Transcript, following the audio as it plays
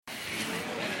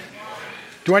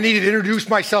Do I need to introduce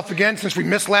myself again since we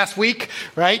missed last week,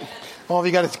 right? All of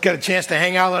you got a chance to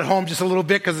hang out at home just a little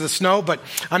bit because of the snow, but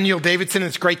I'm Neil Davidson, and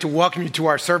it's great to welcome you to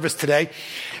our service today.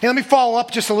 And let me follow up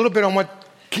just a little bit on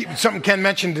something Ken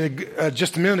mentioned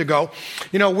just a minute ago.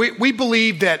 You know, we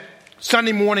believe that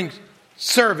Sunday morning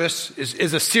service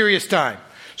is a serious time.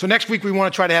 So next week we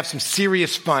want to try to have some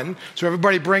serious fun. So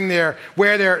everybody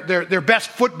wear their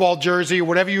best football jersey or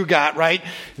whatever you got, right?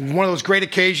 And one of those great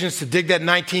occasions to dig that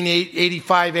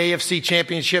 1985 AFC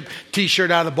Championship T-shirt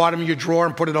out of the bottom of your drawer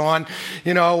and put it on,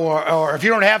 you know. Or if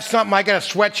you don't have something, I got a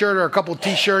sweatshirt or a couple of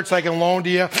T-shirts I can loan to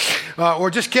you,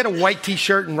 or just get a white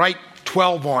T-shirt and write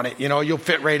 12 on it. You know, you'll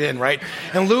fit right in, right?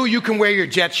 And Lou, you can wear your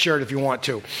Jets shirt if you want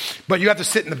to, but you have to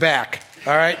sit in the back.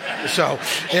 All right. So,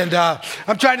 and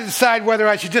I'm trying to decide whether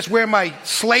I should just wear my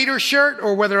Slater shirt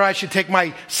or whether I should take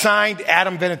my signed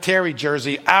Adam Vinatieri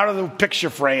jersey out of the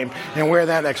picture frame and wear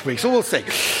that next week. So we'll see.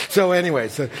 So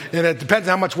anyways, and it depends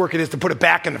on how much work it is to put it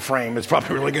back in the frame. It's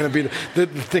probably really going to be the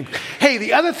thing. Hey,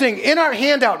 the other thing in our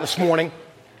handout this morning,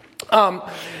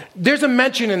 there's a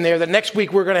mention in there that next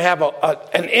week we're going to have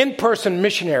an in-person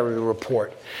missionary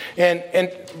report.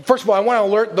 And first of all, I want to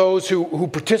alert those who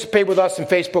participate with us in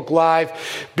Facebook Live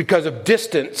because of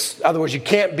distance, otherwise you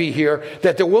can't be here,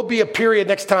 that there will be a period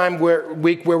next time where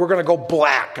we're going to go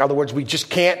black. In other words, we just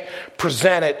can't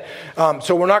present it.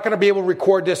 So we're not going to be able to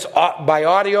record this by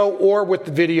audio or with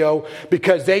the video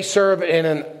because they serve in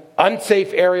an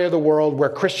unsafe area of the world where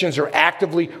Christians are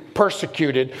actively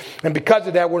persecuted. And because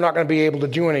of that, we're not going to be able to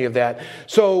do any of that.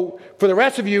 So for the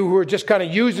rest of you who are just kind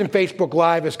of using Facebook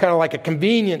Live as kind of like a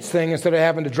convenience thing instead of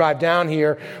having to drive down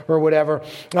here or whatever,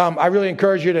 I really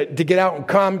encourage you to get out and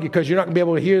come because you're not going to be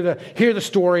able to hear the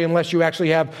story unless you actually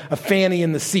have a fanny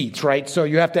in the seats, right? So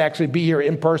you have to actually be here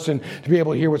in person to be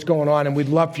able to hear what's going on. And we'd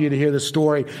love for you to hear the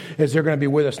story as they're going to be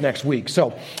with us next week.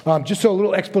 So just a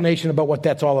little explanation about what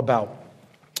that's all about.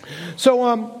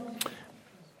 So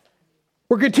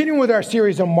we're continuing with our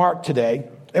series on Mark today,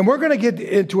 and we're going to get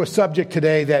into a subject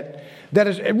today that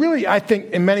is really, I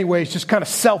think, in many ways, just kind of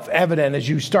self-evident as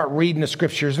you start reading the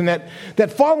scriptures, and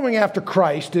that following after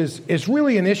Christ is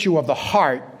really an issue of the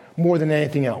heart more than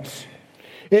anything else.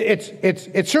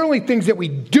 It's certainly things that we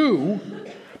do,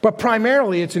 but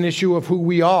primarily it's an issue of who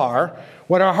we are,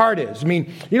 what our heart is. I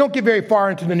mean, you don't get very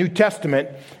far into the New Testament,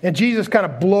 and Jesus kind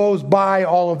of blows by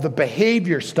all of the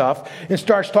behavior stuff and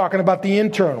starts talking about the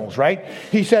internals, right?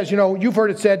 He says, you know, you've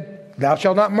heard it said, thou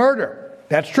shalt not murder.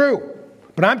 That's true.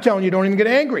 But I'm telling you, don't even get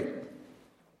angry.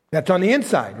 That's on the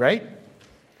inside, right?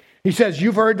 He says,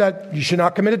 you've heard that you should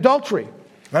not commit adultery.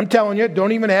 I'm telling you,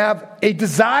 don't even have a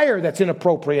desire that's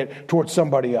inappropriate towards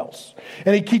somebody else.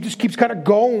 And he just keeps kind of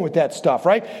going with that stuff,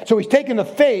 right? So he's taking the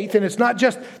faith, and it's not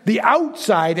just the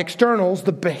outside externals,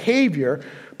 the behavior,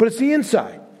 but it's the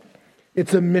inside.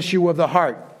 It's an issue of the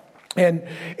heart. And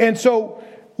so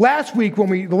last week,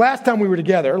 the last time we were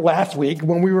together,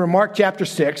 when we were in Mark chapter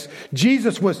 6,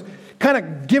 Jesus was kind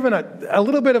of given a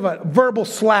little bit of a verbal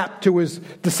slap to his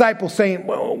disciples saying,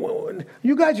 well,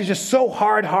 you guys are just so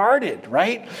hard-hearted,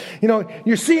 right? You know,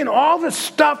 you're seeing all the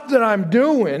stuff that I'm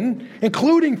doing,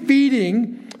 including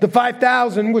feeding the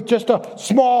 5,000 with just a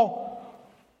small,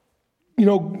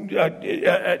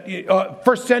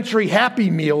 first century Happy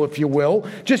Meal, if you will.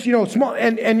 Just, small.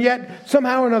 And yet,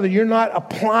 somehow or another, you're not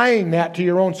applying that to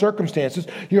your own circumstances.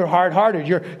 You're hard-hearted.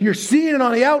 You're seeing it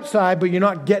on the outside, but you're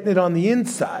not getting it on the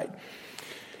inside.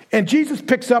 And Jesus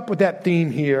picks up with that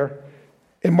theme here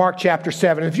in Mark chapter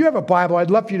 7. If you have a Bible,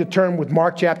 I'd love for you to turn with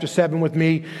Mark chapter 7 with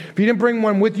me. If you didn't bring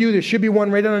one with you, there should be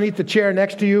one right underneath the chair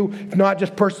next to you. If not,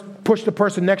 just push the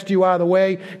person next to you out of the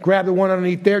way. Grab the one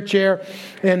underneath their chair.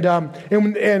 And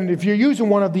if you're using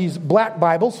one of these black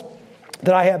Bibles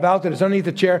that I have out that is underneath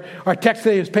the chair, our text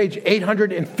today is page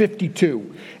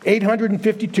 852.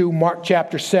 852, Mark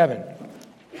chapter 7.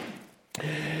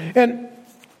 And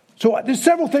so there's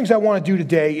several things I want to do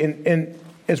today and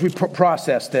as we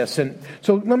process this. And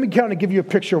so let me kind of give you a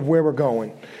picture of where we're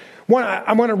going. One,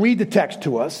 I want to read the text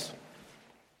to us.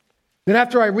 Then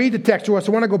after I read the text to us,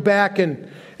 I want to go back and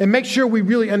make sure we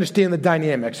really understand the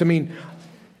dynamics. I mean,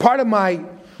 part of my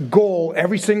goal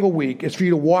every single week is for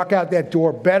you to walk out that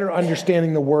door better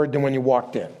understanding the word than when you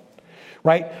walked in.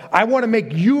 Right? I want to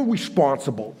make you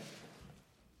responsible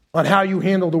on how you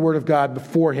handle the Word of God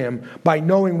before Him by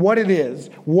knowing what it is,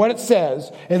 what it says,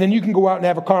 and then you can go out and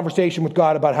have a conversation with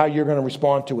God about how you're going to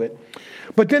respond to it.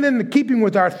 But then in keeping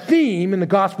with our theme in the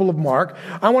Gospel of Mark,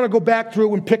 I want to go back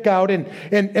through and pick out,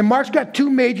 and Mark's got two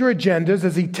major agendas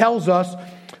as he tells us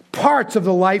parts of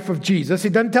the life of Jesus. He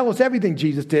doesn't tell us everything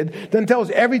Jesus did, doesn't tell us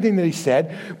everything that he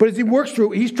said, but as he works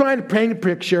through, he's trying to paint a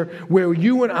picture where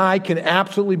you and I can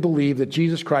absolutely believe that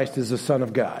Jesus Christ is the Son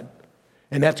of God.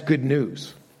 And that's good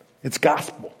news. It's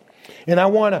gospel. And I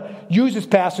want to use this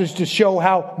passage to show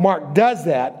how Mark does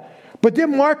that. But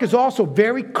then Mark is also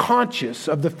very conscious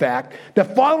of the fact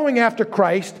that following after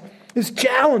Christ is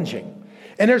challenging.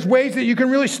 And there's ways that you can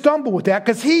really stumble with that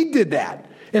because he did that.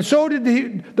 And so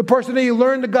did the person that he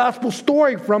learned the gospel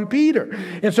story from, Peter.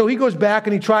 And so he goes back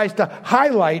and he tries to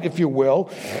highlight, if you will,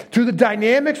 through the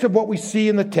dynamics of what we see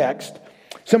in the text,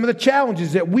 some of the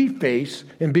challenges that we face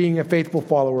in being a faithful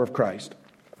follower of Christ.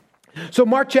 So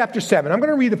Mark chapter 7, I'm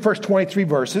going to read the first 23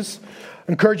 verses.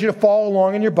 I encourage you to follow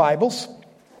along in your Bibles.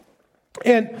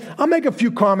 And I'll make a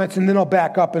few comments and then I'll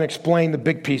back up and explain the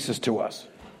big pieces to us.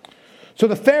 So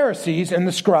the Pharisees and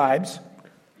the scribes,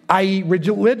 i.e.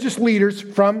 religious leaders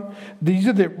from, these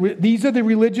are the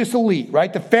religious elite,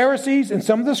 right? The Pharisees and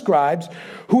some of the scribes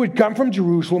who had come from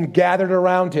Jerusalem gathered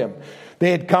around him.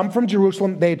 They had come from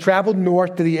Jerusalem, they had traveled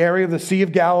north to the area of the Sea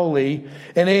of Galilee,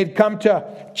 and they had come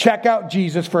to check out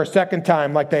Jesus for a second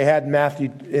time like they had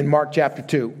in Mark chapter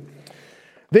 2.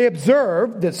 They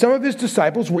observed that some of his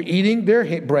disciples were eating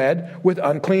their bread with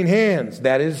unclean hands,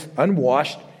 that is,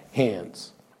 unwashed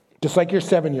hands. Just like your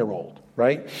 7-year-old,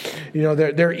 right? You know,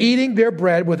 they're eating their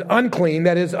bread with unclean,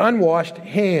 that is, unwashed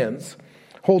hands.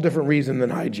 Whole different reason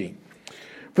than hygiene.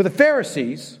 For the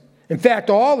Pharisees, in fact,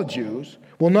 all the Jews,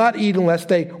 will not eat unless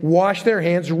they wash their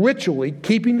hands ritually,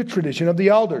 keeping the tradition of the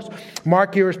elders.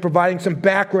 Mark here is providing some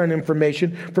background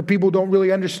information for people who don't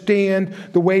really understand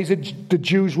the ways that the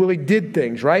Jews really did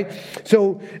things, right?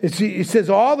 So it says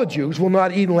all the Jews will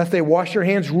not eat unless they wash their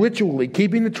hands ritually,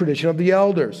 keeping the tradition of the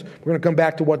elders. We're going to come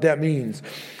back to what that means.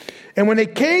 And when they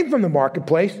came from the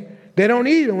marketplace, they don't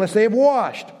eat unless they have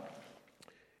washed.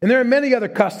 And there are many other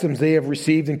customs they have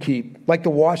received and keep, like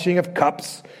the washing of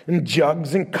cups and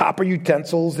jugs and copper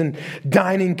utensils and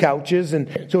dining couches.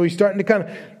 And so he's starting to kind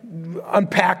of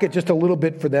unpack it just a little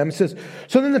bit for them. It says,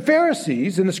 so then the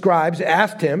Pharisees and the scribes they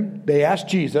asked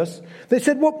Jesus, they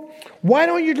said, well, why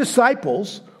don't your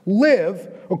disciples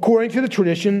live according to the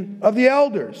tradition of the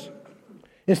elders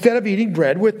instead of eating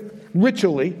bread with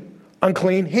ritually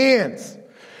unclean hands?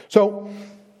 So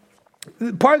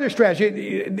part of their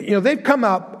strategy, they've come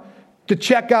up to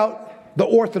check out the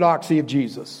orthodoxy of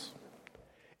Jesus.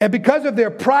 And because of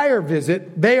their prior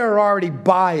visit, they are already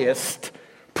biased,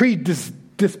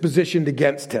 predispositioned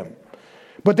against him.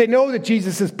 But they know that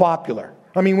Jesus is popular.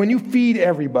 I mean, when you feed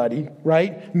everybody,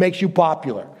 right, it makes you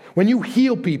popular. When you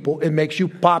heal people, it makes you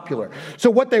popular. So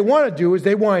what they want to do is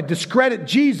they want to discredit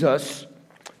Jesus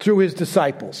through his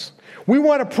disciples. We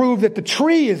want to prove that the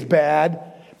tree is bad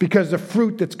because the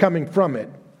fruit that's coming from it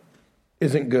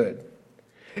isn't good.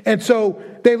 And so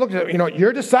they looked at,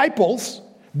 your disciples,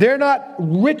 they're not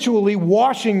ritually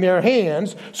washing their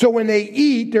hands. So when they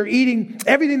eat, they're eating,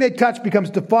 everything they touch becomes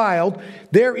defiled.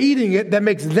 They're eating it, that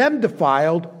makes them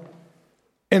defiled,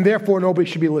 and therefore nobody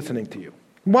should be listening to you.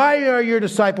 Why are your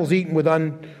disciples eating with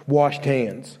unwashed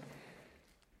hands?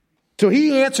 So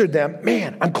he answered them,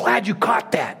 man, I'm glad you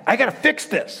caught that. I got to fix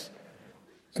this.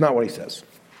 It's not what he says.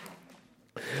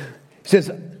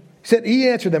 He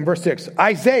answered them, verse 6,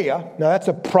 Isaiah, now that's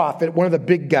a prophet, one of the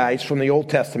big guys from the Old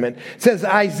Testament, says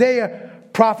Isaiah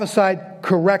prophesied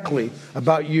correctly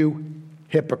about you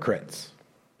hypocrites.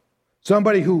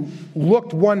 Somebody who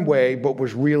looked one way but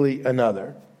was really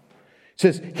another. It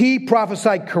says, he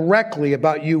prophesied correctly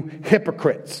about you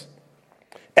hypocrites.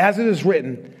 As it is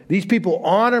written, these people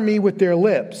honor me with their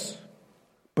lips,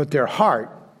 but their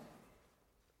heart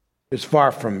is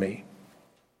far from me.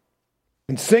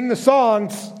 And sing the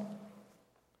songs,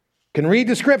 can read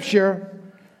the scripture,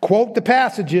 quote the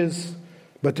passages,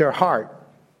 but their heart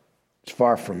is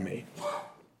far from me.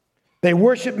 They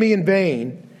worship me in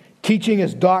vain, teaching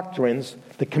as doctrines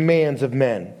the commands of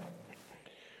men.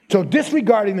 So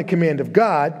disregarding the command of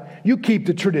God, you keep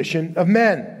the tradition of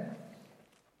men.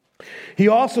 He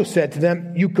also said to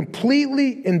them, you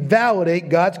completely invalidate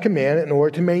God's command in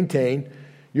order to maintain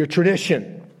your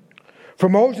tradition. For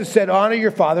Moses said, honor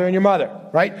your father and your mother,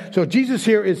 right? So Jesus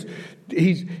here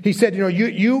he said,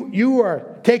 you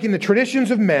are taking the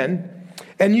traditions of men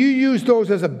and you use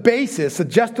those as a basis, a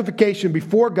justification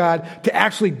before God to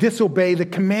actually disobey the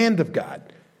command of God.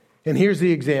 And here's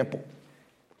the example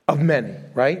of many,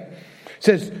 right? It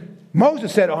says,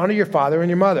 Moses said, honor your father and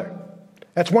your mother.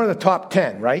 That's one of the top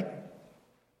 10, right?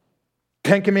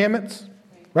 10 commandments.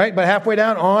 Right? But halfway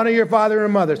down, honor your father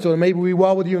and mother, so it may be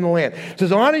well with you in the land. It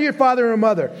says, honor your father and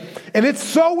mother. And it's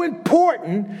so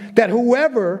important that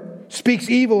whoever speaks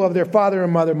evil of their father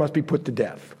and mother must be put to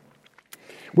death.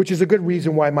 which is a good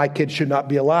reason why my kids should not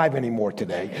be alive anymore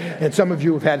today. And some of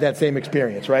you have had that same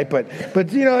experience, right? But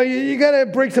you got to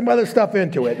bring some other stuff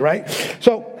into it, right?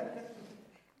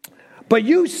 But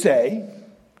you say,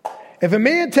 if a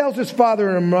man tells his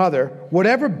father and mother,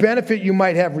 whatever benefit you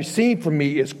might have received from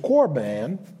me is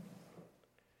korban,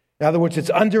 in other words, it's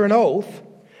under an oath,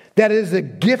 that is a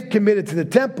gift committed to the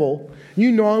temple,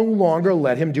 you no longer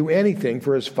let him do anything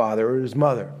for his father or his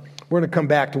mother. We're going to come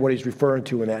back to what he's referring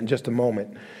to in that in just a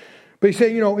moment. But he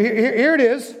said, here it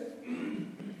is.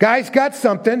 Guy's got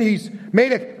something. He's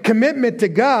made a commitment to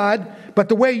God, but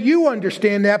the way you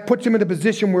understand that puts him in a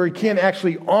position where he can't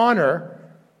actually honor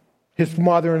his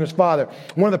mother and his father.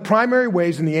 One of the primary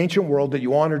ways in the ancient world that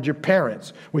you honored your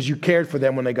parents was you cared for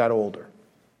them when they got older.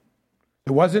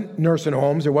 There wasn't nursing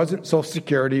homes, there wasn't Social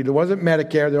Security, there wasn't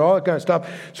Medicare, there all that kind of stuff.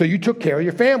 So you took care of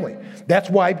your family. That's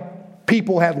why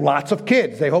people had lots of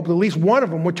kids. They hoped at least one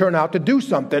of them would turn out to do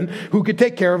something who could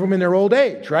take care of them in their old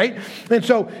age, right? And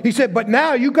so he said, but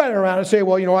now you got around and say,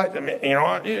 well,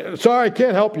 sorry, I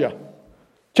can't help you.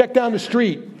 Check down the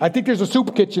street. I think there's a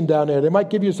soup kitchen down there. They might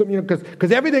give you something,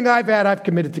 because everything I've had, I've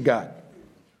committed to God.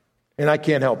 And I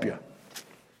can't help you.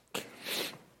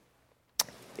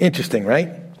 Interesting,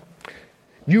 right?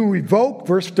 You revoke,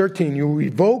 verse 13, you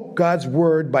revoke God's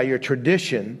word by your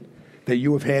tradition that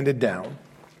you have handed down.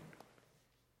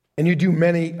 And you do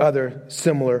many other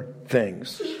similar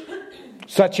things,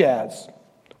 such as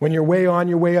when you're on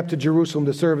your way up to Jerusalem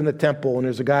to serve in the temple and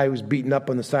there's a guy who's beaten up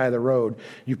on the side of the road,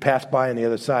 you pass by on the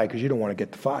other side because you don't want to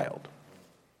get defiled.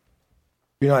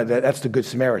 That's the Good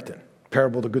Samaritan,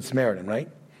 parable of the Good Samaritan, right?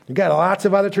 You got lots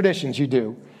of other traditions you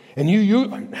do. And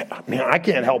I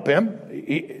can't help him.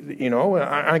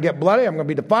 I get bloody, I'm going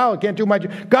to be defiled, I can't do my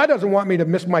job. God doesn't want me to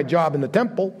miss my job in the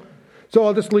temple, so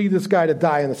I'll just leave this guy to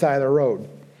die on the side of the road.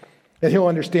 And he'll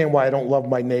understand why I don't love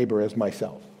my neighbor as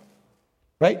myself.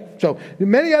 Right? So,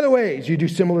 in many other ways, you do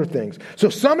similar things. So,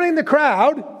 summoning the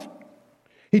crowd,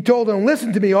 he told them,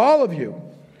 listen to me, all of you,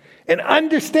 and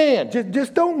understand.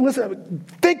 Just don't listen.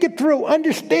 Think it through.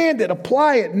 Understand it.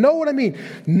 Apply it. Know what I mean.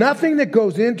 Nothing that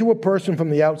goes into a person from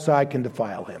the outside can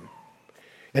defile him.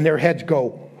 And their heads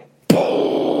go,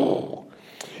 boom.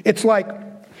 It's like,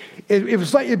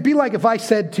 it'd be like if I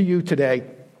said to you today,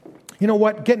 you know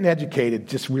what? Getting educated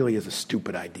just really is a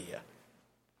stupid idea.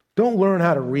 Don't learn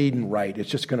how to read and write. It's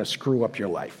just going to screw up your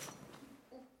life.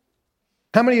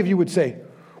 How many of you would say,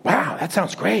 wow, that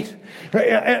sounds great?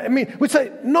 I mean, we'd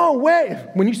say, no way.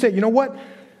 When you say, you know what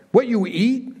you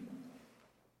eat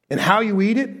and how you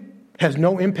eat it has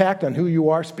no impact on who you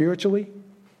are spiritually,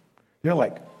 you're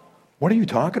like, what are you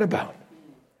talking about?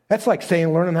 That's like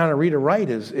saying learning how to read or write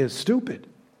is stupid.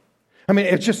 I mean,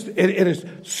 it is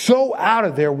so out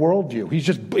of their worldview.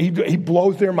 He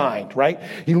blows their mind, right?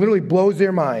 He literally blows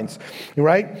their minds,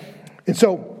 right? And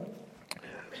so,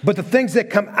 but the things that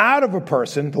come out of a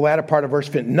person, the latter part of verse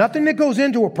 15, nothing that goes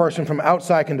into a person from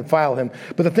outside can defile him,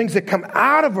 but the things that come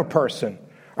out of a person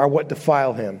are what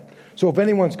defile him. So if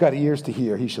anyone's got ears to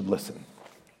hear, he should listen.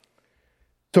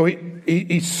 So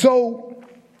he's so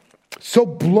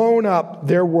blown up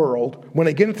their world, when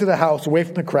they get into the house away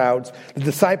from the crowds, the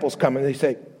disciples come and they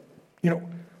say,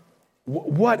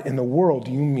 what in the world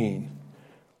do you mean?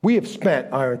 We have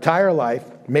spent our entire life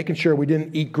making sure we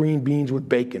didn't eat green beans with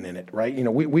bacon in it, right?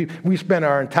 We spent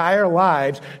our entire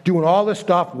lives doing all this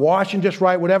stuff, washing just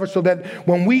right, whatever, so that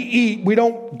when we eat, we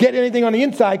don't get anything on the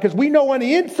inside, because we know on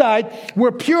the inside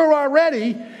we're pure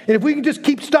already, and if we can just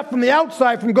keep stuff from the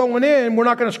outside from going in, we're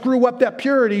not going to screw up that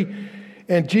purity.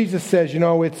 And Jesus says,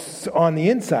 it's on the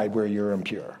inside where you're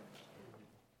impure.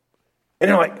 And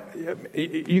they're like,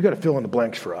 you got to fill in the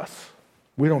blanks for us.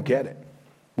 We don't get it.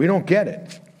 We don't get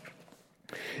it.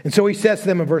 And so he says to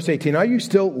them in verse 18, are you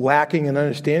still lacking in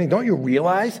understanding? Don't you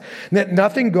realize that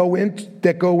nothing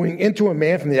that going into a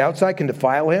man from the outside can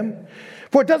defile him?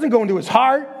 For it doesn't go into his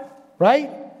heart, right?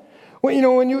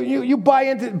 Well, when you bite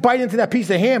into that piece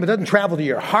of ham, it doesn't travel to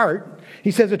your heart.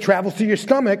 He says it travels to your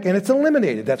stomach and it's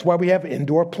eliminated. That's why we have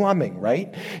indoor plumbing, right?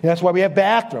 And that's why we have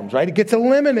bathrooms, right? It gets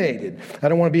eliminated. I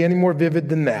don't want to be any more vivid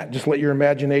than that. Just let your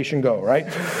imagination go, right?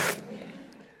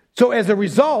 So as a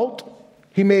result,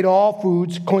 he made all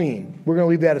foods clean. We're going to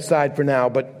leave that aside for now,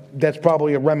 but that's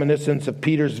probably a reminiscence of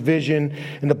Peter's vision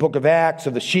in the book of Acts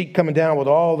of the sheet coming down with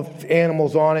all the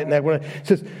animals on it. And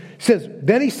it says,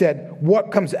 then he said,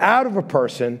 what comes out of a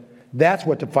person, that's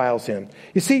what defiles him.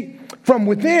 You see, from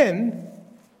within,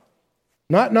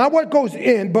 not what goes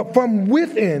in, but from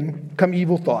within come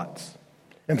evil thoughts.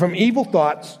 And from evil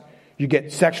thoughts, you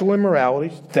get sexual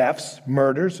immoralities, thefts,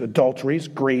 murders, adulteries,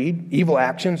 greed, evil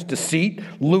actions, deceit,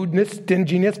 lewdness,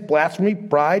 stinginess, blasphemy,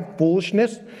 pride,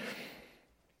 foolishness.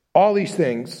 All these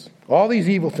things, all these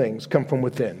evil things come from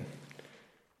within.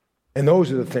 And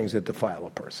those are the things that defile a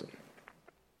person.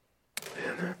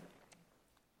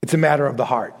 It's a matter of the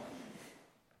heart,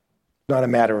 not a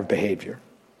matter of behavior.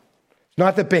 It's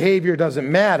not that behavior doesn't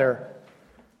matter,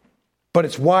 but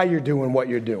it's why you're doing what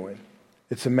you're doing.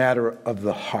 It's a matter of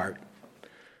the heart.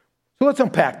 So let's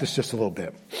unpack this just a little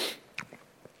bit.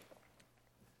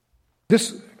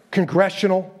 This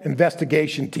congressional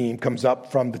investigation team comes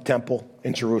up from the temple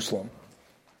in Jerusalem.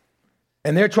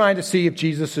 And they're trying to see if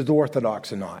Jesus is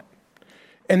Orthodox or not.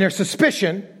 And their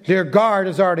suspicion, their guard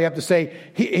is already up to say,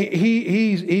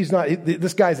 he's not,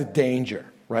 this guy's a danger,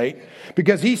 right?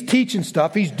 Because he's teaching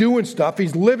stuff, he's doing stuff,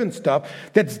 he's living stuff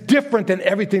that's different than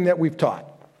everything that we've taught.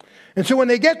 And so when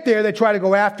they get there, they try to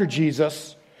go after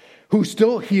Jesus, who's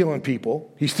still healing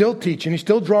people. He's still teaching. He's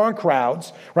still drawing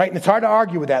crowds, right? And it's hard to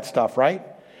argue with that stuff, right?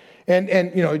 And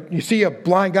you know, you see a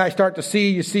blind guy start to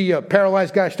see. You see a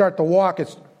paralyzed guy start to walk.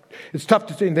 It's tough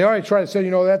to see. And they already try to say,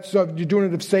 you know, that's you're doing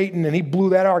it of Satan, and he blew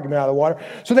that argument out of the water.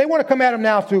 So they want to come at him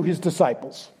now through his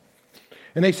disciples.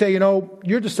 And they say, you know,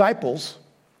 your disciples,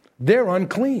 they're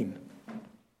unclean.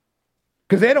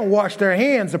 Because they don't wash their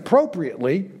hands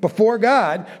appropriately before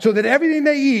God, so that everything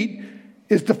they eat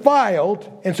is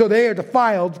defiled, and so they are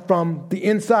defiled from the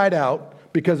inside out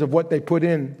because of what they put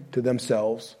into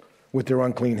themselves with their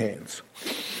unclean hands.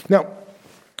 Now,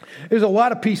 there's a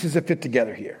lot of pieces that fit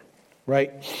together here,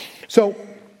 right? So,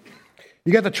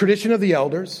 you got the tradition of the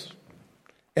elders,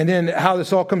 and then how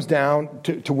this all comes down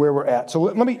to where we're at. So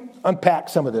let me unpack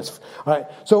some of this. All right.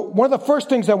 So one of the first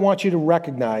things I want you to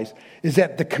recognize is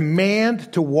that the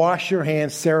command to wash your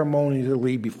hands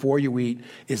ceremonially before you eat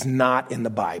is not in the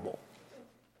Bible.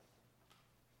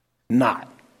 Not.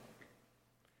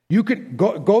 You could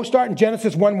go start in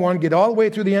Genesis 1:1, get all the way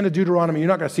through the end of Deuteronomy. You're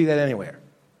not going to see that anywhere.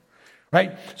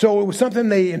 Right? So it was something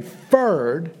they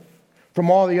inferred from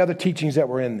all the other teachings that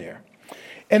were in there.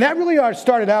 And that really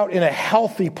started out in a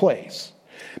healthy place.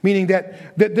 Meaning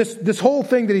that this whole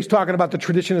thing that he's talking about, the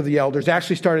tradition of the elders,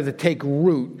 actually started to take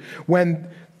root when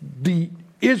the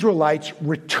Israelites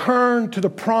returned to the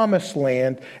promised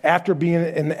land after being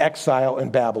in exile in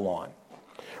Babylon.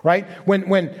 Right? When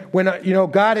you know,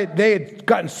 they had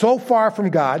gotten so far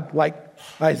from God, like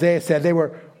Isaiah said, they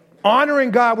were honoring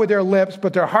God with their lips,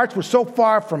 but their hearts were so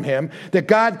far from him that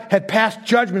God had passed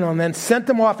judgment on them, sent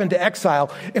them off into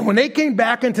exile. And when they came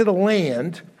back into the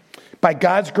land, by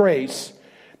God's grace,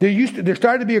 there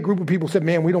started to be a group of people who said,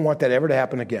 man, we don't want that ever to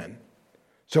happen again.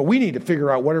 So we need to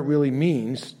figure out what it really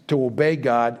means to obey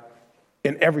God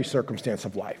in every circumstance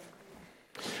of life.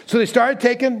 So they started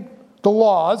taking the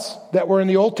laws that were in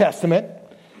the Old Testament,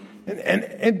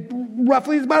 and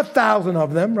roughly there's about 1,000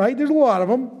 of them, right? There's a lot of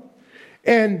them.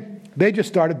 And they just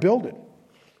started building.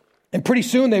 And pretty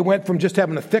soon they went from just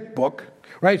having a thick book,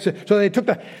 right? So they took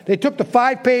the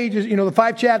 5 pages, you know, the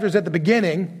 5 chapters at the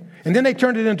beginning, and then they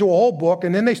turned it into a whole book,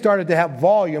 and then they started to have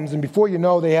volumes, and before you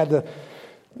know, they had the,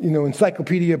 you know,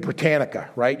 Encyclopedia Britannica,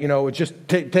 right? You know, it just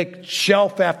take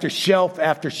shelf after shelf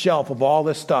after shelf of all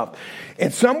this stuff.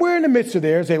 And somewhere in the midst of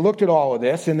theirs, they looked at all of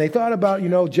this, and they thought about, you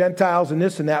know, Gentiles and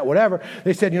this and that, whatever.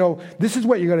 They said, you know, this is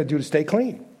what you're going to do to stay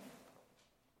clean.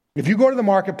 If you go to the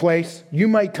marketplace, you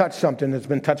might touch something that's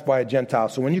been touched by a Gentile.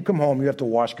 So when you come home, you have to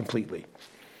wash completely.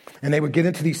 And they would get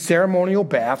into these ceremonial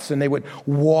baths, and they would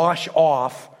wash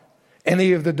off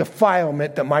any of the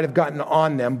defilement that might have gotten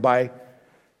on them by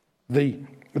the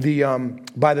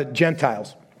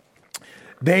Gentiles.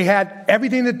 They had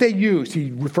everything that they used.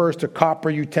 He refers to copper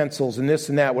utensils and this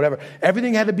and that, whatever.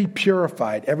 Everything had to be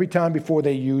purified every time before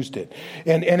they used it.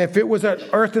 And if it was an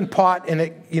earthen pot and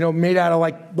it, you know, made out of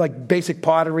like basic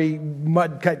pottery,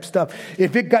 mud type stuff,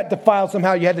 if it got defiled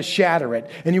somehow, you had to shatter it.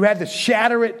 And you had to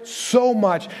shatter it so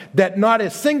much that not a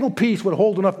single piece would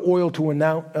hold enough oil to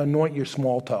anoint your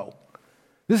small toe.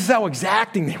 This is how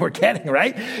exacting they were getting,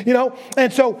 right? You know,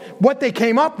 and so what they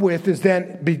came up with is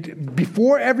then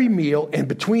before every meal and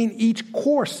between each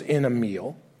course in a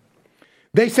meal,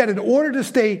 they said in order to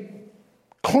stay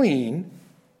clean,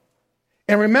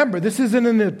 and remember, this isn't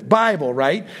in the Bible,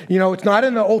 right? You know, it's not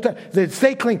in the Old Testament. To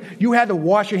stay clean, you had to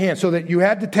wash your hands so that you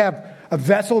had to have a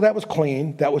vessel that was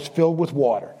clean, that was filled with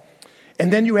water.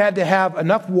 And then you had to have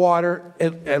enough water,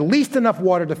 at least enough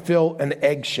water to fill an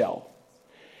eggshell.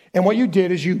 And what you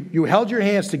did is you held your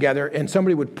hands together, and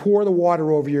somebody would pour the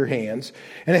water over your hands,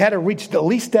 and it had to reach at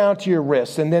least down to your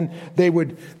wrists. And then they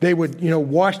would you know,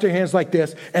 wash their hands like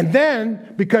this. And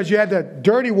then, because you had the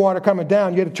dirty water coming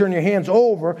down, you had to turn your hands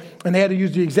over, and they had to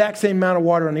use the exact same amount of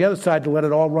water on the other side to let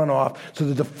it all run off so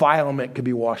the defilement could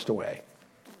be washed away.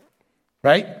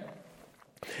 Right?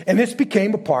 And this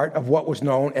became a part of what was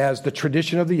known as the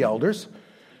tradition of the elders.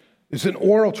 It's an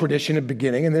oral tradition at the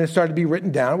beginning, and then it started to be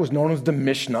written down. It was known as the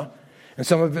Mishnah, and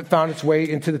some of it found its way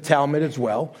into the Talmud as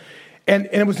well. And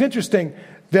it was interesting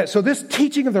that, so this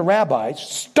teaching of the rabbis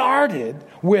started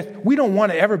with, we don't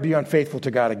want to ever be unfaithful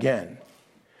to God again.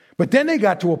 But then they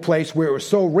got to a place where it was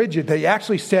so rigid, they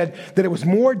actually said that it was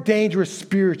more dangerous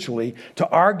spiritually to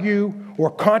argue or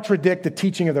contradict the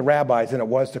teaching of the rabbis than it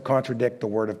was to contradict the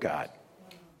Word of God.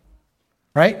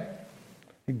 Right?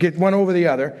 You get one over the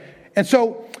other. And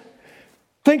so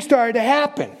things started to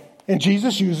happen. And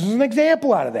Jesus uses an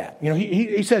example out of that.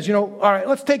 He says, all right,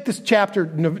 let's take this chapter,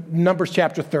 Numbers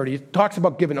chapter 30. It talks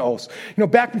about giving oaths.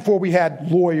 Back before we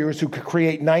had lawyers who could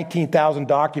create 19,000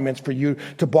 documents for you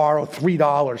to borrow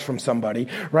 $3 from somebody,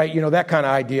 right? That kind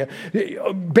of idea.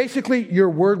 Basically, your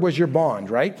word was your bond,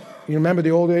 right? You remember the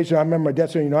old days? I remember my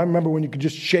dad saying, I remember when you could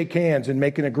just shake hands and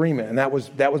make an agreement, and that was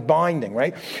binding,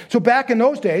 right? So back in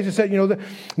those days, it said, the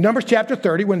Numbers chapter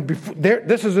 30,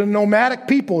 this is a nomadic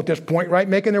people at this point, right,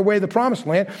 making their way to the promised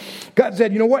land. God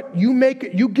said, you know what?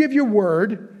 You give your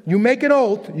word, you make an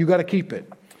oath, you got to keep it,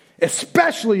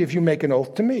 especially if you make an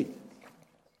oath to me.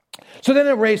 So then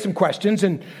it raised some questions,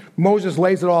 and Moses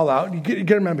lays it all out. You got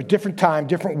to remember, different time,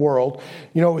 different world.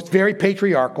 It's very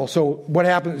patriarchal. So what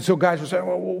happens? So guys will say,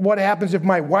 well, what happens if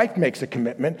my wife makes a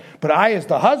commitment, but I, as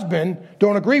the husband,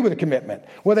 don't agree with the commitment?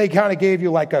 Well, they kind of gave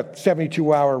you like a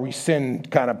 72-hour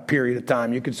rescind kind of period of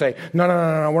time. You could say, no,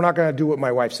 we're not going to do what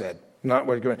my wife said. Not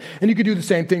what you're going. And you could do the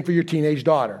same thing for your teenage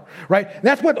daughter, right? And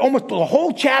that's what almost the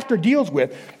whole chapter deals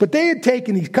with. But they had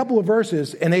taken these couple of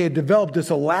verses and they had developed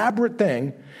this elaborate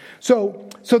thing. So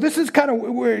this is kind of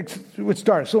where it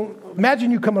started. So imagine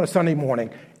you come on a Sunday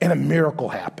morning and a miracle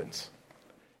happens.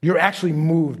 You're actually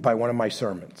moved by one of my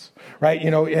sermons, right?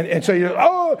 And so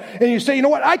and you say,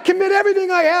 I commit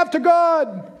everything I have to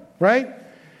God, right?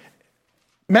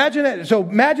 Imagine that. So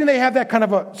imagine they have that kind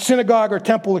of a synagogue or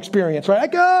temple experience, right?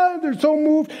 God, they're so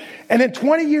moved. And then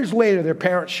 20 years later, their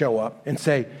parents show up and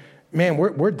say, man,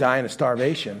 we're dying of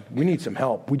starvation. We need some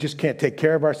help. We just can't take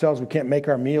care of ourselves. We can't make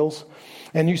our meals.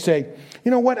 And you say,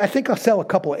 you know what? I think I'll sell a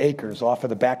couple of acres off of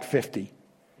the back 50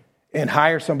 and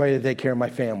hire somebody to take care of my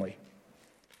family.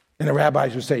 And the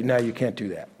rabbis would say, no, you can't do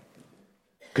that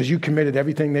because you committed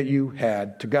everything that you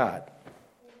had to God.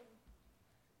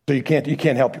 So you can't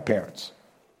help your parents.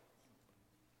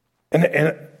 And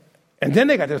then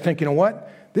they got to think, you know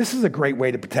what? This is a great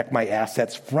way to protect my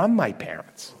assets from my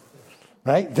parents.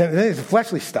 Right? Then there's the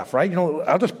fleshly stuff, right?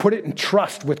 I'll just put it in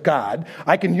trust with God.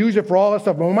 I can use it for all this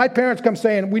stuff. But when my parents come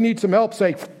saying, we need some help,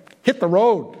 say, hit the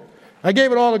road. I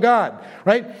gave it all to God,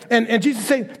 right? And Jesus is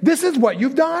saying, this is what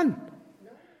you've done.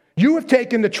 You have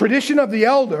taken the tradition of the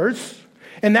elders,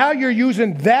 and now you're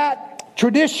using that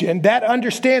tradition, that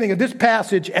understanding of this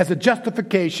passage as a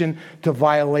justification to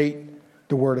violate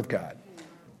the Word of God.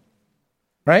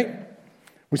 Right?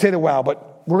 We say that, wow, but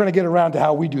we're going to get around to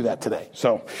how we do that today.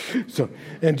 So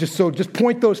just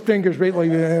point those fingers right like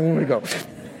there we go.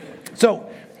 So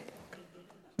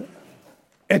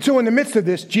in the midst of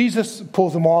this, Jesus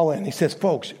pulls them all in. He says,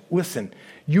 folks, listen,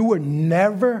 you are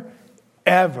never,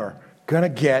 ever going to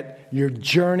get your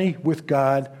journey with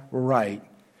God right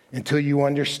until you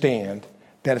understand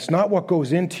that it's not what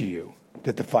goes into you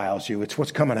that defiles you. It's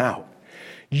what's coming out.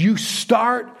 You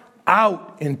start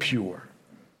out impure.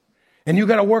 And you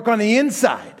got to work on the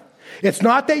inside. It's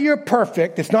not that you're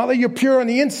perfect. It's not that you're pure on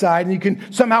the inside and you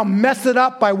can somehow mess it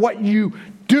up by what you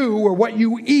do or what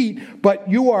you eat, but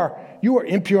you are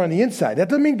impure on the inside. That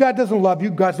doesn't mean God doesn't love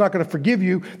you. God's not going to forgive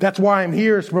you. That's why I'm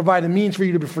here, is to provide a means for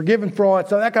you to be forgiven for all that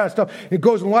stuff, that kind of stuff. It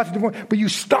goes in lots of different ways. But you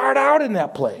start out in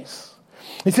that place.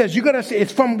 It says you got to say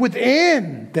it's from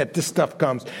within that this stuff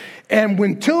comes. And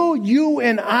until you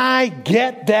and I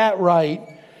get that right,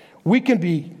 we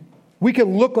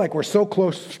can look like we're so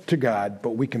close to God,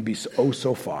 but we can be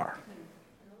so far.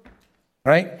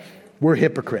 Right? We're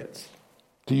hypocrites,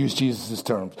 to use Jesus'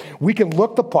 terms. We can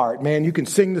look the part, man. You can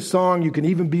sing the song. You can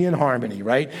even be in harmony,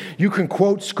 right? You can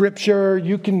quote scripture.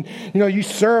 You can, you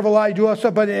serve a lot. You do all that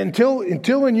stuff. But until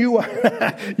you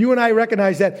and I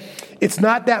recognize that it's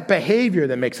not that behavior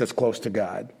that makes us close to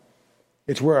God.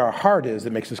 It's where our heart is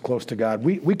that makes us close to God.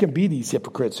 We can be these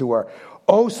hypocrites who are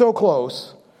so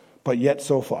close, but yet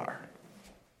so far.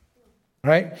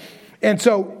 Right? And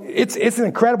so it's an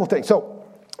incredible thing. So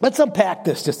let's unpack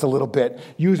this just a little bit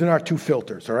using our two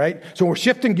filters, all right? So we're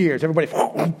shifting gears. Everybody,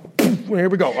 here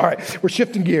we go. All right, we're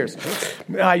shifting gears.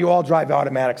 You all drive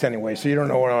automatics anyway, so you don't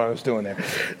know what I was doing there.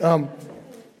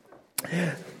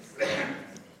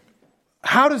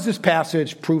 How does this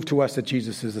passage prove to us that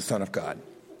Jesus is the Son of God?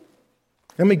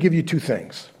 Let me give you two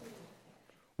things.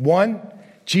 One,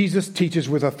 Jesus teaches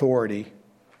with authority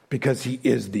because he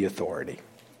is the authority.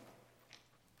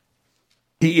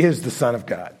 He is the Son of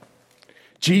God.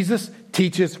 Jesus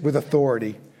teaches with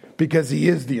authority because he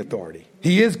is the authority.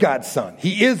 He is God's son.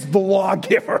 He is the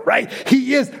lawgiver, right?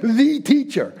 He is the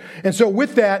teacher. And so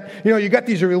with that, you got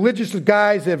these religious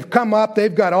guys that have come up.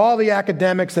 They've got all the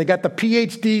academics. They got the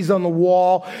PhDs on the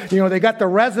wall. They got the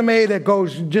resume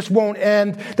that just won't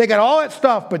end. They got all that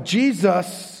stuff. But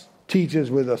Jesus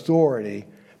teaches with authority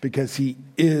because he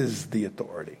is the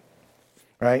authority,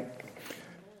 right?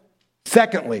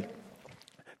 Secondly,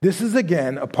 this is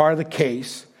again a part of the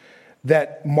case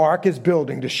that Mark is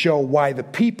building to show why the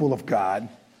people of God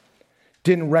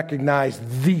didn't recognize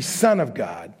the Son of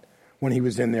God when he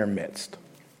was in their midst.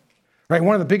 Right?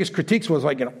 One of the biggest critiques was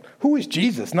who is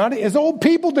Jesus? Not his old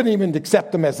people didn't even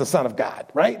accept him as the Son of God,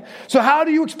 right? So how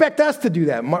do you expect us to do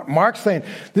that? Mark's saying,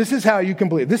 this is how you can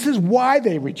believe. This is why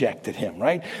they rejected him,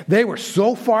 right? They were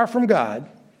so far from God,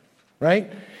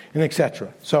 right? And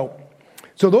etc. So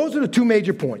those are the two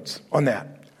major points on that.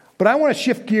 But I want to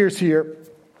shift gears here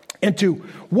into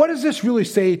what does this really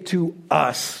say to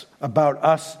us about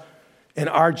us and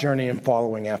our journey in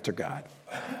following after God?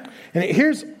 And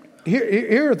here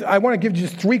I want to give you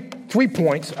just three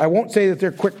points. I won't say that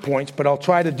they're quick points, but I'll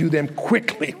try to do them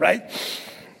quickly, right?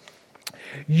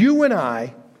 You and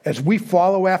I, as we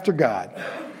follow after God,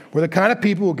 we're the kind of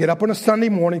people who get up on a Sunday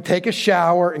morning, take a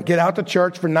shower, and get out to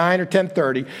church for 9 or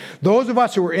 10:30. Those of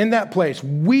us who are in that place,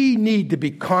 we need to be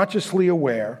consciously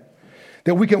aware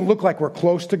that we can look like we're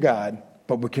close to God,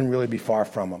 but we can really be far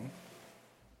from him.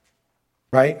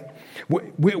 Right?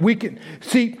 We can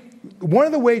see, one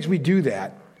of the ways we do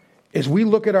that is we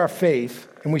look at our faith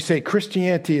and we say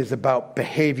Christianity is about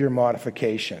behavior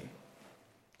modification.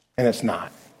 And it's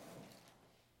not.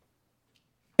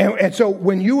 And so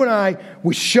when you and I,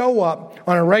 we show up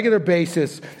on a regular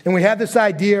basis and we have this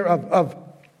idea of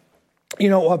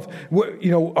all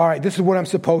right, this is what I'm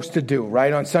supposed to do,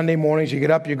 right? On Sunday mornings, you get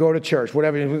up, you go to church,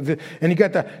 whatever. And you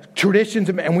got the traditions,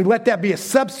 and we let that be a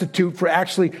substitute for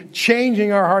actually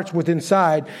changing our hearts within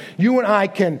inside. You and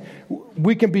I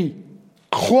we can be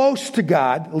close to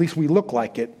God, at least we look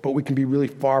like it, but we can be really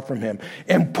far from him.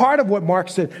 And part of what Mark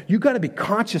said, you got to be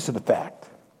conscious of the fact.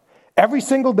 Every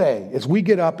single day, as we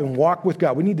get up and walk with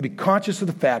God, we need to be conscious of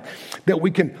the fact that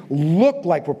we can look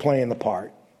like we're playing the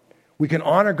part. We can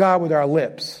honor God with our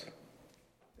lips,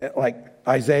 like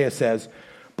Isaiah says,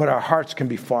 but our hearts can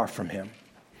be far from him.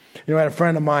 I had a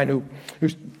friend of mine who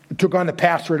took on the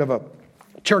pastorate of a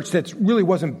church that really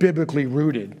wasn't biblically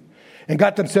rooted and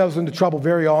got themselves into trouble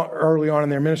very early on in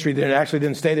their ministry. They actually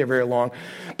didn't stay there very long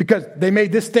because they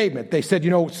made this statement. They said,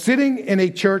 sitting in a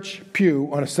church pew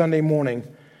on a Sunday morning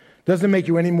doesn't make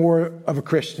you any more of a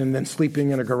Christian than sleeping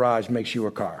in a garage makes you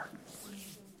a car.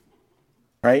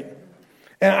 Right?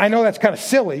 And I know that's kind of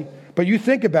silly, but you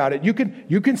think about it. You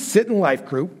can sit in life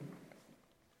group.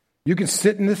 You can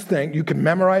sit in this thing. You can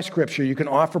memorize scripture. You can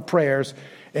offer prayers.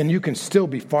 And you can still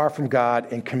be far from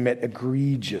God and commit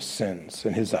egregious sins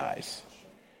in his eyes.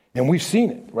 And we've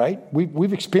seen it, right?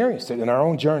 We've experienced it in our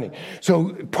own journey.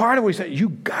 So part of what he said, you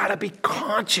got to be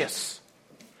conscious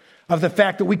of the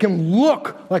fact that we can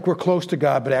look like we're close to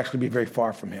God, but actually be very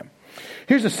far from him.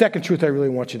 Here's the second truth I really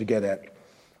want you to get at.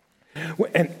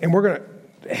 And we're going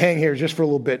to hang here just for a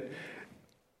little bit.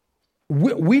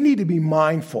 We need to be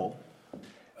mindful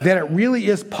that it really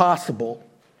is possible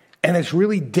and it's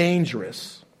really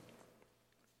dangerous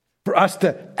for us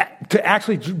to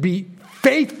actually be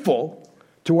faithful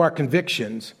to our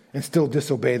convictions and still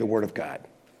disobey the Word of God.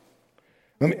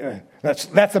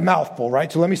 That's a mouthful,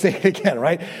 right? So let me say it again,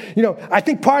 right? I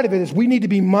think part of it is we need to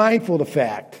be mindful of the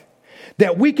fact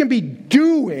that we can be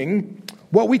doing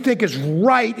what we think is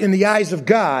right in the eyes of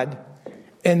God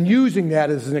and using that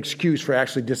as an excuse for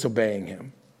actually disobeying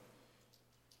him.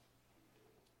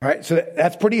 All right, so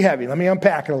that's pretty heavy. Let me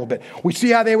unpack it a little bit. We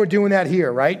see how they were doing that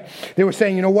here, right? They were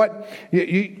saying, you know what?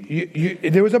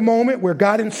 There was a moment where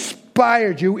God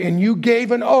inspired you and you gave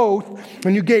an oath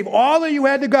and you gave all that you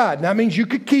had to God. That means you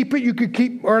could keep it. You could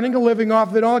keep earning a living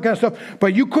off of it, all that kind of stuff.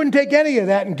 But you couldn't take any of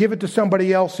that and give it to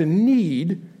somebody else in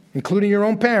need, including your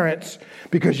own parents,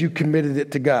 because you committed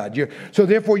it to God. So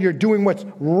therefore, you're doing what's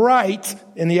right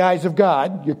in the eyes of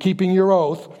God. You're keeping your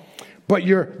oath. But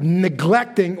you're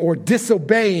neglecting or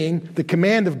disobeying the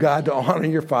command of God to honor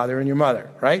your father and your mother,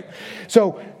 right?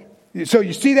 So you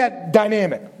see that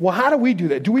dynamic. Well, how do we do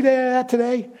that? Do we do that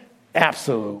today?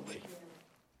 Absolutely.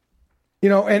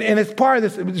 And it's part of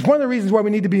this. It's one of the reasons why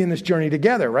we need to be in this journey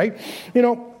together, right?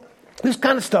 This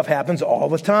kind of stuff happens all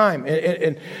the time.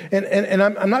 And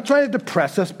I'm not trying to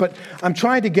depress us, but I'm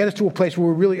trying to get us to a place where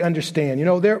we really understand.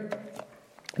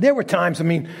 There were times,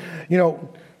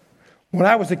 when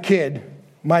I was a kid,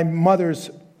 my mother's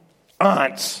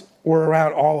aunts were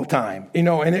around all the time,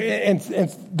 and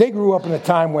they grew up in a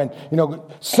time when,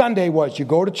 Sunday was you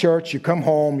go to church, you come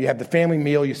home, you have the family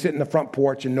meal, you sit in the front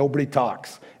porch, and nobody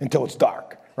talks until it's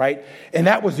dark, right? And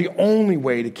that was the only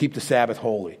way to keep the Sabbath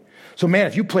holy. So, man,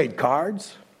 if you played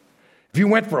cards, if you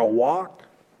went for a walk,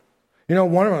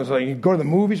 one of them was like, you go to the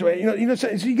movies, right? So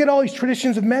you get all these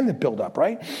traditions of men that build up,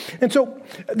 right? And so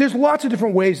there's lots of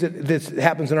different ways that this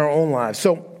happens in our own lives.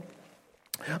 So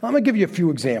I'm going to give you a few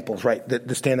examples, right,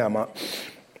 that stand out.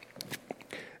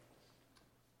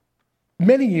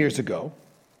 Many years ago,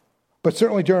 but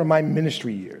certainly during my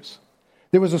ministry years,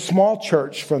 there was a small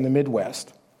church from the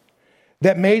Midwest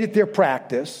that made it their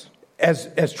practice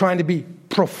as trying to be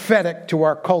prophetic to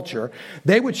our culture.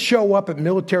 They would show up at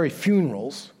military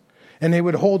funerals and they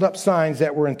would hold up signs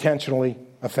that were intentionally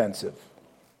offensive.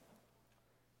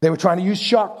 They were trying to use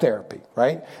shock therapy,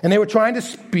 right? And they were trying to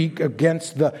speak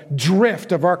against the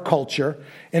drift of our culture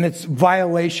and its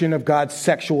violation of God's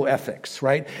sexual ethics,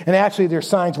 right? And actually their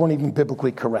signs weren't even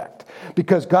biblically correct,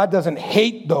 because God doesn't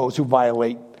hate those who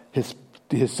violate his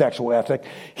sexual ethic.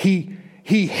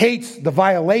 He hates the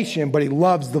violation, but he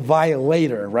loves the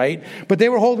violator, right? But they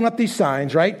were holding up these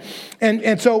signs, right? And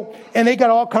they got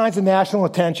all kinds of national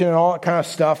attention and all that kind of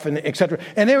stuff, and et cetera.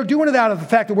 And they were doing it out of the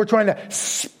fact that we're trying to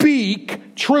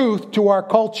speak truth to our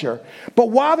culture.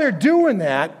 But while they're doing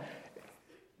that,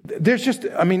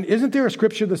 isn't there a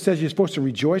scripture that says you're supposed to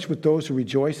rejoice with those who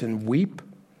rejoice and weep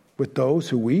with those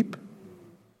who weep? Does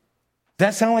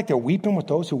that sound like they're weeping with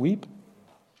those who weep?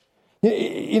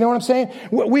 You know what I'm saying?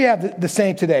 We have the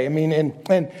same today.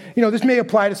 And this may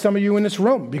apply to some of you in this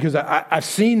room, because I've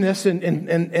seen this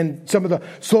in some of the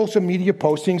social media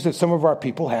postings that some of our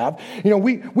people have.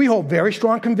 We hold very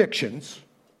strong convictions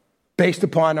based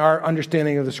upon our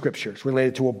understanding of the scriptures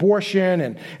related to abortion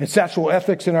and sexual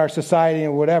ethics in our society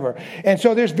and whatever. And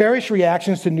so there's various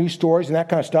reactions to news stories and that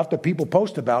kind of stuff that people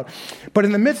post about. But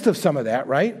in the midst of some of that,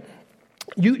 right,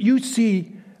 you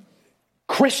see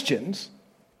Christians,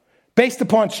 based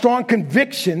upon strong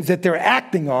convictions that they're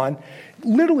acting on,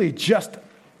 literally just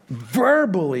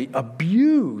verbally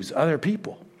abuse other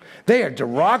people. They are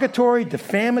derogatory,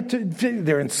 defamatory,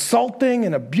 they're insulting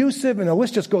and abusive, and the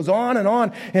list just goes on and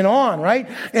on and on, right?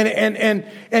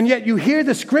 And yet you hear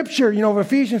the scripture,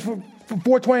 Ephesians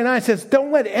 4:29 says,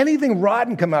 don't let anything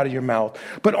rotten come out of your mouth,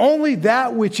 but only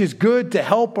that which is good to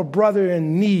help a brother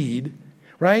in need,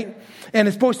 right? And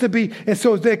it's supposed to be, and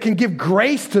so that it can give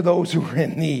grace to those who are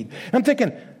in need. I'm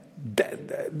thinking,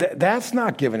 that's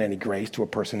not giving any grace to a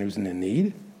person who's in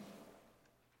need.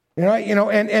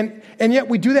 And yet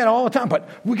we do that all the time. But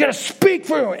we got to speak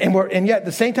for them, and yet at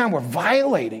the same time we're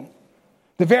violating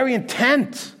the very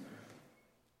intent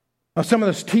of some of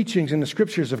those teachings in the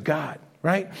scriptures of God,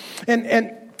 right?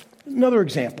 And another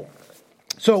example.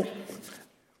 So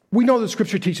we know the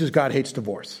scripture teaches God hates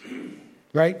divorce,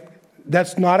 right?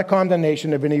 That's not a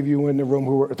condemnation of any of you in the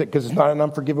room because it's not an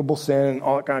unforgivable sin and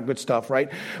all that kind of good stuff, right?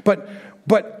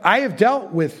 But I have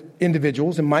dealt with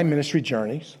individuals in my ministry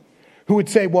journeys who would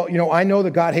say, well, I know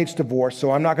that God hates divorce,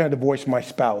 so I'm not going to divorce my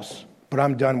spouse, but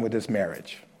I'm done with this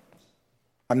marriage.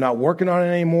 I'm not working on it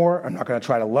anymore. I'm not going to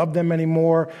try to love them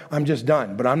anymore. I'm just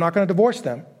done. But I'm not going to divorce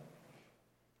them,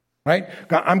 right?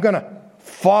 I'm going to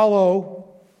follow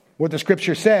what the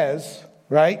scripture says,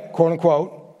 right, quote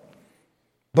unquote,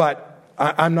 but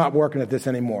I'm not working at this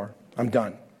anymore. I'm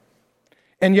done.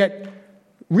 And yet,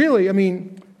 really,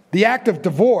 the act of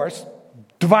divorce,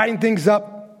 dividing things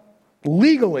up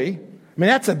legally,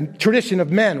 that's a tradition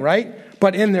of men, right?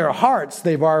 But in their hearts,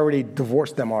 they've already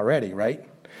divorced them already, right?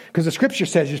 Because the scripture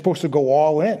says you're supposed to go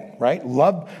all in, right?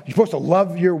 You're supposed to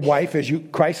love your wife as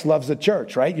Christ loves the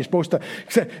church, right? You're supposed to,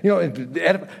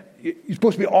 you're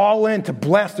supposed to be all in to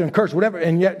bless and encourage, whatever.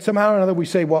 And yet somehow or another we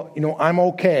say, well, I'm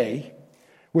okay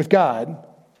with God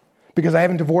because I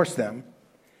haven't divorced them,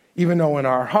 even though in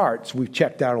our hearts we've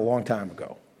checked out a long time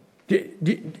ago.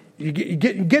 You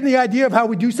getting the idea of how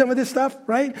we do some of this stuff,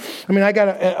 right? I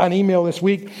got an email this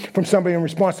week from somebody in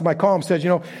response to my column says,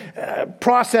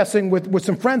 processing with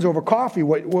some friends over coffee,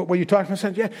 what you talking about.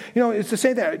 I said, yeah, it's to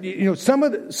say that,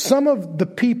 some of the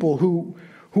people who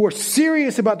are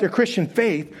serious about their Christian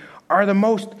faith are the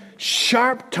most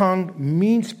sharp-tongued,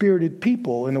 mean-spirited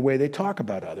people in the way they talk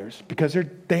about others because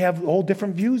they have all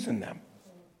different views in them.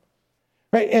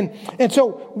 Right? And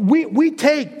so we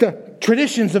take the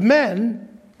traditions of men,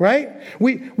 right?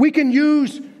 We can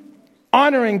use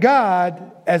honoring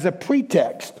God as a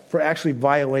pretext for actually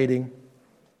violating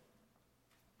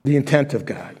the intent of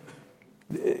God.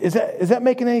 Is that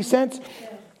making any sense?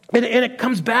 And it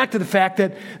comes back to the fact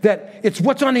that it's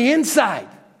what's on the inside,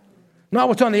 not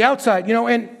what's on the outside.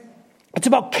 It's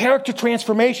about character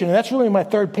transformation. And that's really my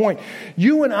third point.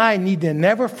 You and I need to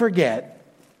never forget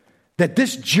that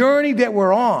this journey that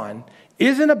we're on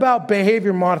isn't about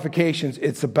behavior modifications.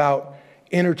 It's about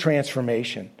inner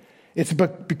transformation. It's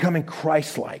about becoming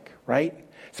Christ-like, right?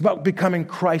 It's about becoming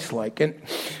Christ-like.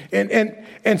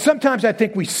 And sometimes I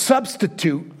think we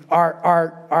substitute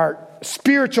our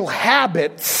spiritual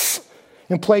habits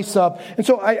in place of. And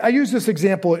so I use this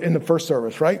example in the first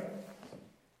service, right?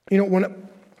 When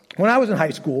I was in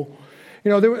high school, I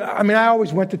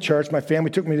always went to church. My family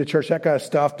took me to church, that kind of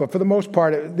stuff. But for the most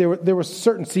part, there were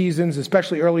certain seasons,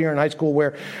 especially earlier in high school,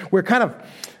 where kind of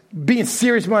being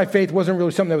serious about my faith wasn't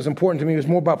really something that was important to me. It was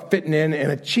more about fitting in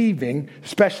and achieving,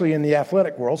 especially in the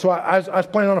athletic world. So I was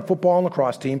playing on a football and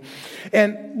lacrosse team.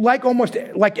 And like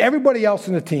everybody else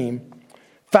in the team,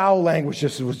 foul language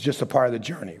was just a part of the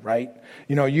journey, right?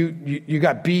 You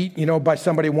got beat, by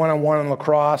somebody one-on-one in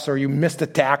lacrosse, or you missed a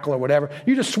tackle or whatever.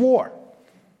 You just swore,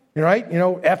 right?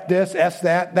 F this, S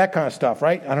that kind of stuff,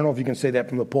 right? I don't know if you can say that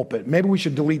from the pulpit. Maybe we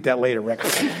should delete that later, Rick.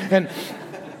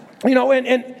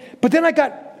 But then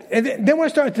then when I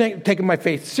started taking my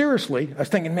faith seriously, I was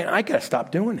thinking, man, I got to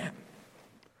stop doing that,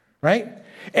 right?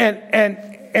 And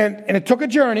it took a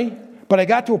journey, but I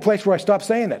got to a place where I stopped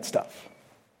saying that stuff.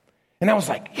 And I was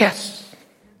like, yes.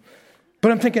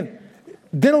 But I'm thinking,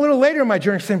 then a little later in my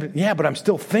journey, saying, yeah, but I'm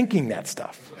still thinking that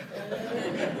stuff.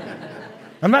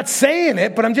 I'm not saying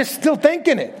it, but I'm just still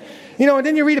thinking it. And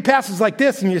then you read a passage like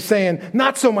this and you're saying,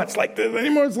 not so much like this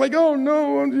anymore. It's like, oh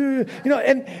no, and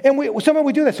somehow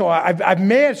we do that. So I've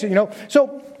managed,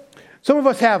 so some of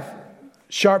us have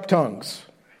sharp tongues.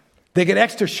 They get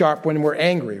extra sharp when we're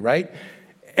angry, right?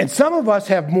 And some of us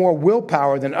have more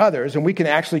willpower than others, and we can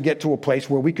actually get to a place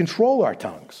where we control our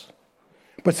tongues.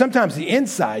 But sometimes the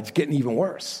inside's getting even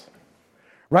worse.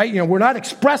 Right? We're not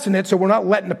expressing it, so we're not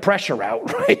letting the pressure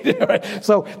out, right?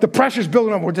 So the pressure's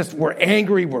building up. We're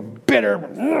angry, we're bitter,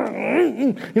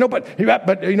 but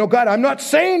God, I'm not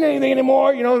saying anything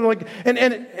anymore,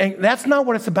 and that's not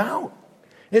what it's about.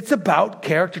 It's about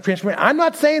character transformation. I'm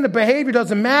not saying the behavior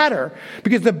doesn't matter,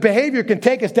 because the behavior can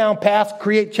take us down paths,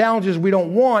 create challenges we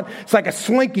don't want. It's like a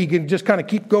slinky can just kind of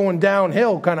keep going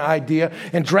downhill kind of idea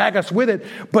and drag us with it.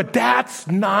 But that's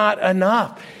not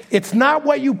enough. It's not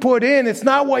what you put in. It's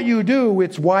not what you do.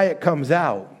 It's why it comes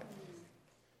out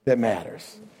that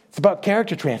matters. It's about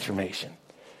character transformation,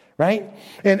 right?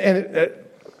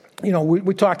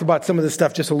 We talked about some of this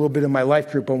stuff just a little bit in my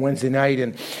life group on Wednesday night,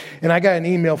 and I got an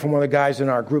email from one of the guys in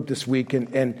our group this week,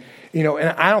 and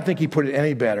I don't think he put it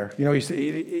any better. He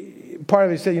said, part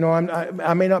of it said,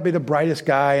 I may not be the brightest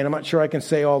guy, and I'm not sure I can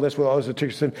say all this with all this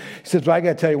articulation. He says, but I got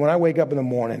to tell you, when I wake up in the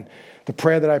morning, the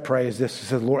prayer that I pray is this. He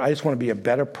says, Lord, I just want to be a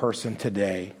better person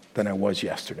today than I was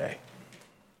yesterday.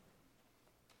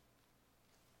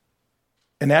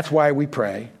 And that's why we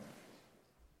pray.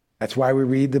 That's why we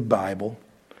read the Bible.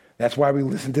 That's why we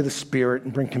listen to the Spirit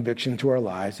and bring conviction to our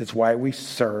lives. It's why we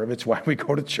serve. It's why we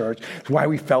go to church. It's why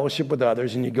we fellowship with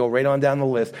others, and you go right on down the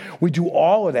list. We do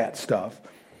all of that stuff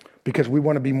because we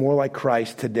want to be more like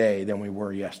Christ today than we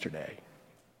were yesterday.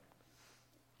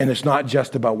 And it's not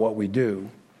just about what we do.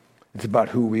 It's about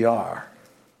who we are.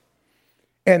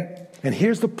 And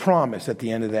here's the promise at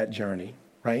the end of that journey,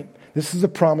 right? This is the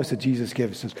promise that Jesus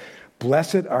gives us.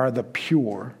 Blessed are the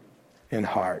pure in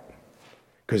heart,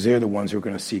 because they're the ones who are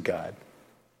going to see God.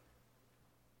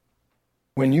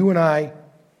 When you and I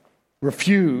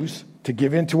refuse to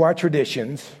give in to our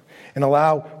traditions and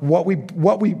allow what we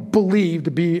believe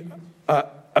to be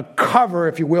a cover,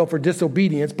 if you will, for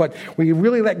disobedience, but we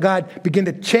really let God begin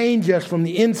to change us from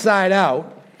the inside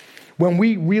out, when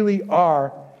we really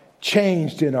are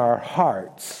changed in our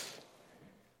hearts,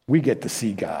 we get to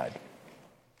see God.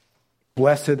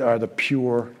 Blessed are the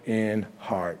pure in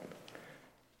heart,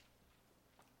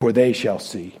 for they shall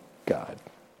see God.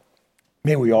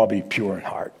 May we all be pure in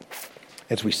heart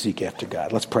as we seek after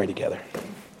God. Let's pray together.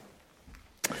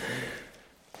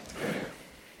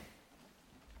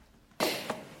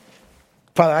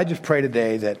 Father, I just pray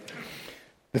today that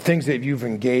the things that you've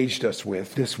engaged us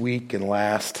with this week and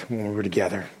last when we were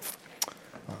together,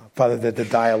 Father, that the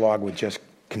dialogue would just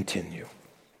continue.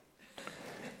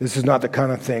 This is not the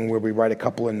kind of thing where we write a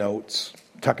couple of notes,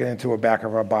 tuck it into the back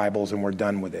of our Bibles, and we're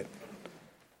done with it.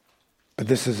 But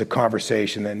this is a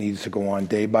conversation that needs to go on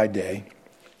day by day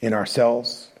in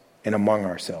ourselves and among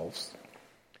ourselves.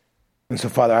 And so,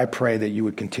 Father, I pray that you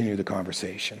would continue the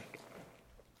conversation.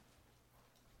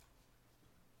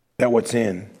 That what's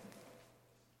in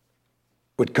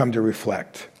would come to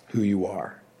reflect who you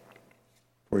are.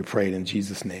 We pray it in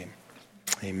Jesus' name.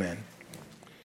 Amen.